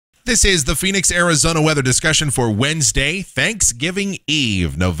This is the Phoenix, Arizona weather discussion for Wednesday, Thanksgiving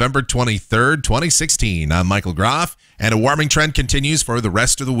Eve, November 23rd, 2016. I'm Michael Groff, and a warming trend continues for the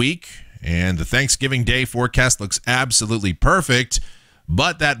rest of the week. And the Thanksgiving Day forecast looks absolutely perfect,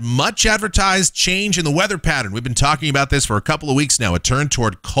 but that much advertised change in the weather pattern, we've been talking about this for a couple of weeks now, a turn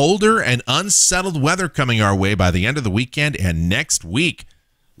toward colder and unsettled weather coming our way by the end of the weekend and next week.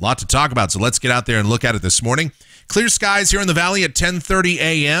 A lot to talk about, so let's get out there and look at it this morning. Clear skies here in the valley at 10:30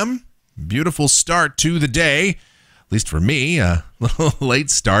 a.m. Beautiful start to the day, at least for me. A little late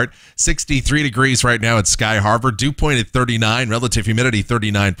start. 63 degrees right now at Sky Harbor. Dew point at 39. Relative humidity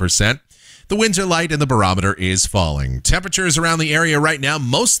 39%. The winds are light and the barometer is falling. Temperatures around the area right now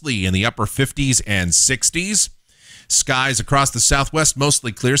mostly in the upper 50s and 60s. Skies across the southwest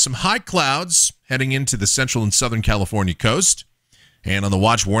mostly clear. Some high clouds heading into the central and southern California coast. And on the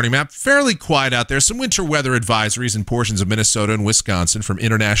watch warning map, fairly quiet out there. Some winter weather advisories in portions of Minnesota and Wisconsin from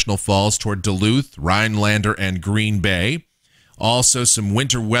International Falls toward Duluth, Rhinelander, and Green Bay. Also some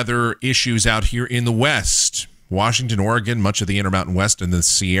winter weather issues out here in the west. Washington, Oregon, much of the Intermountain West and the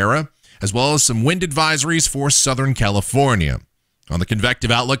Sierra, as well as some wind advisories for Southern California. On the convective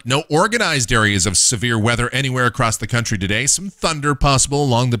outlook, no organized areas of severe weather anywhere across the country today. Some thunder possible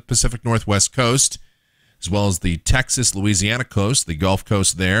along the Pacific Northwest coast, as well as the Texas, Louisiana coast, the Gulf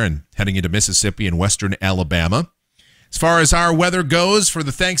Coast there, and heading into Mississippi and western Alabama. As far as our weather goes for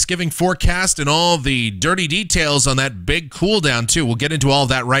the Thanksgiving forecast and all the dirty details on that big cool down, too, we'll get into all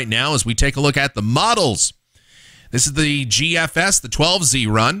that right now as we take a look at the models. This is the GFS, the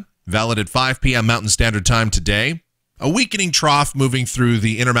 12Z run, valid at 5 p.m. Mountain Standard Time today. A weakening trough moving through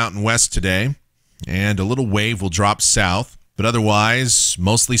the Intermountain West today, and a little wave will drop south. But otherwise,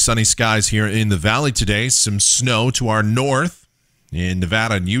 mostly sunny skies here in the valley today. Some snow to our north in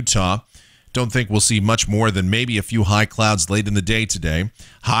Nevada and Utah. Don't think we'll see much more than maybe a few high clouds late in the day today.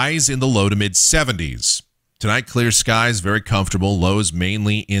 Highs in the low to mid 70s. Tonight, clear skies, very comfortable. Lows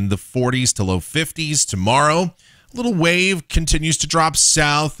mainly in the 40s to low 50s. Tomorrow, a little wave continues to drop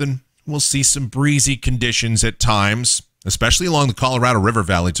south, and we'll see some breezy conditions at times, especially along the Colorado River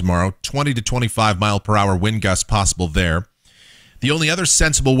Valley tomorrow. 20 to 25 mile per hour wind gusts possible there. The only other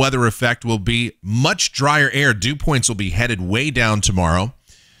sensible weather effect will be much drier air. Dew points will be headed way down tomorrow.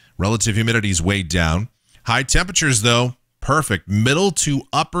 Relative humidity is way down. High temperatures, though, perfect. Middle to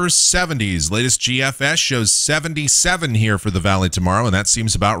upper 70s. Latest GFS shows 77 here for the valley tomorrow, and that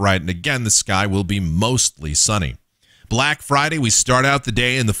seems about right. And again, the sky will be mostly sunny. Black Friday, we start out the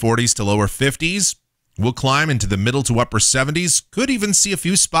day in the 40s to lower 50s. We'll climb into the middle to upper 70s. Could even see a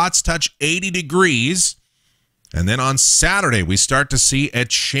few spots touch 80 degrees. And then on Saturday, we start to see a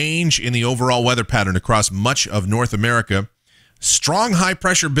change in the overall weather pattern across much of North America. Strong high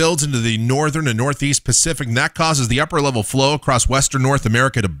pressure builds into the northern and northeast Pacific, and that causes the upper level flow across western North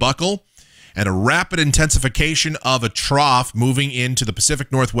America to buckle, and a rapid intensification of a trough moving into the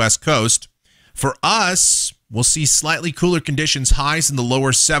Pacific Northwest coast. For us, we'll see slightly cooler conditions, highs in the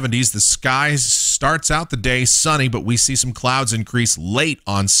lower 70s. The sky starts out the day sunny, but we see some clouds increase late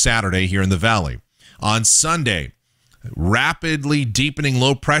on Saturday here in the valley. On Sunday, rapidly deepening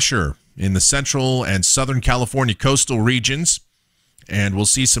low pressure in the central and southern California coastal regions. And we'll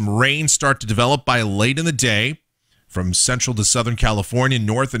see some rain start to develop by late in the day from central to southern California,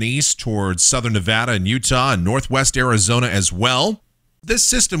 north and east towards southern Nevada and Utah and northwest Arizona as well. This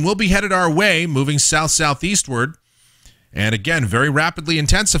system will be headed our way, moving south-southeastward. And again, very rapidly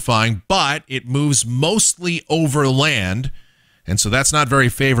intensifying, but it moves mostly over land. And so that's not very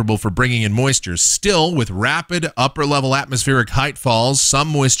favorable for bringing in moisture. Still, with rapid upper-level atmospheric height falls, some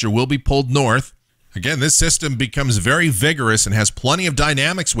moisture will be pulled north. Again, this system becomes very vigorous and has plenty of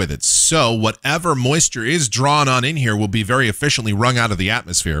dynamics with it. So whatever moisture is drawn on in here will be very efficiently wrung out of the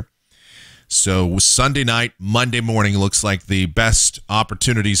atmosphere. So Sunday night, Monday morning looks like the best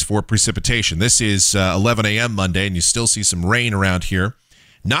opportunities for precipitation. This is 11 a.m. Monday, and you still see some rain around here.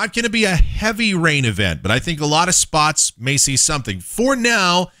 Not going to be a heavy rain event, but I think a lot of spots may see something. For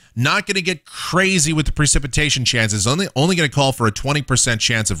now, not going to get crazy with the precipitation chances. Only going to call for a 20%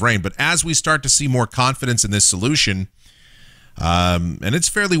 chance of rain. But as we start to see more confidence in this solution, and it's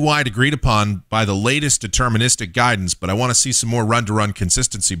fairly wide agreed upon by the latest deterministic guidance, but I want to see some more run-to-run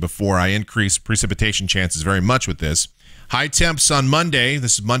consistency before I increase precipitation chances very much with this. High temps on Monday.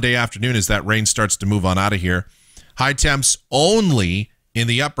 This is Monday afternoon as that rain starts to move on out of here. High temps only in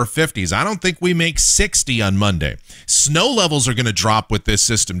the upper 50s. I don't think we make 60 on Monday. Snow levels are going to drop with this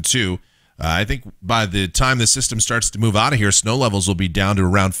system too. I think by the time the system starts to move out of here, snow levels will be down to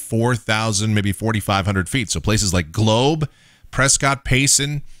around 4,000, maybe 4,500 feet. So places like Globe, Prescott,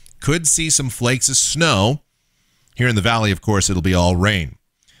 Payson could see some flakes of snow. Here in the valley, of course, it'll be all rain.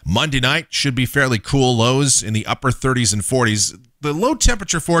 Monday night should be fairly cool, lows in the upper 30s and 40s. The low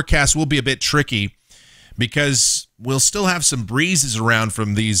temperature forecast will be a bit tricky because we'll still have some breezes around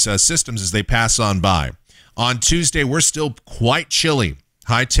from these systems as they pass on by. On Tuesday, we're still quite chilly.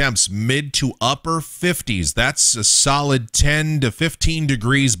 High temps mid to upper 50s. That's a solid 10 to 15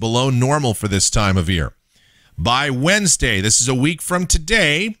 degrees below normal for this time of year. By Wednesday, this is a week from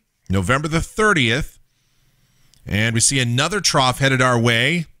today, November the 30th, and we see another trough headed our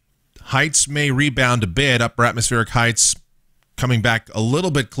way. Heights may rebound a bit, upper atmospheric heights coming back a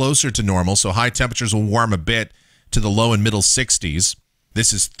little bit closer to normal, so high temperatures will warm a bit to the low and middle 60s.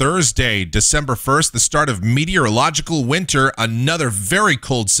 This is Thursday, December 1st, the start of meteorological winter. Another very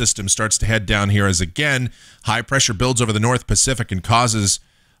cold system starts to head down here as, again, high pressure builds over the North Pacific and causes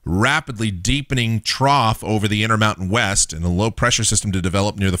rapidly deepening trough over the Intermountain West and a low pressure system to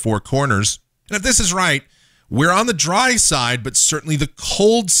develop near the Four Corners. And if this is right, we're on the dry side, but certainly the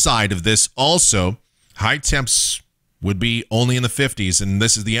cold side of this also. High temps would be only in the 50s, and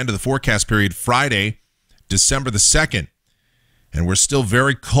this is the end of the forecast period, Friday, December the 2nd. And we're still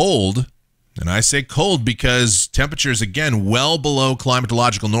very cold, and I say cold because temperatures, again, well below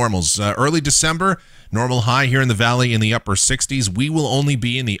climatological normals. Early December, normal high here in the valley in the upper 60s. We will only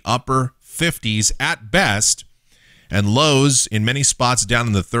be in the upper 50s at best, and lows in many spots down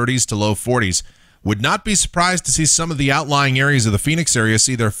in the 30s to low 40s. Would not be surprised to see some of the outlying areas of the Phoenix area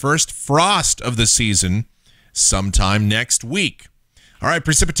see their first frost of the season sometime next week. All right,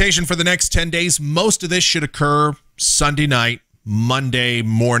 precipitation for the next 10 days. Most of this should occur Sunday night, Monday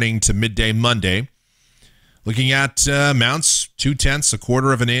morning to midday Monday. Looking at amounts, 2/10, a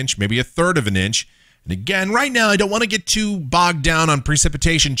quarter of an inch, maybe a third of an inch. And again, right now, I don't want to get too bogged down on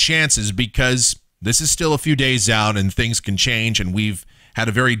precipitation chances because this is still a few days out and things can change, and we've had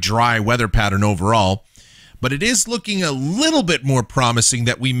a very dry weather pattern overall. But it is looking a little bit more promising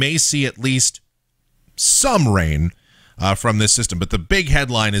that we may see at least some rain from this system. But the big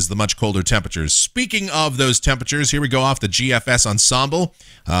headline is the much colder temperatures. Speaking of those temperatures, here we go off the GFS ensemble.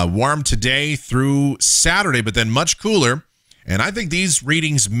 Warm today through Saturday, but then much cooler. And I think these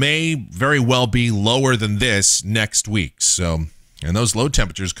readings may very well be lower than this next week. So, and those low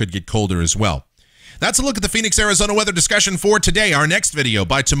temperatures could get colder as well. That's a look at the Phoenix, Arizona weather discussion for today. Our next video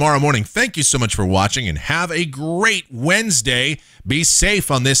by tomorrow morning. Thank you so much for watching and have a great Wednesday. Be safe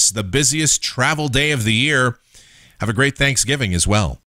on this, the busiest travel day of the year. Have a great Thanksgiving as well.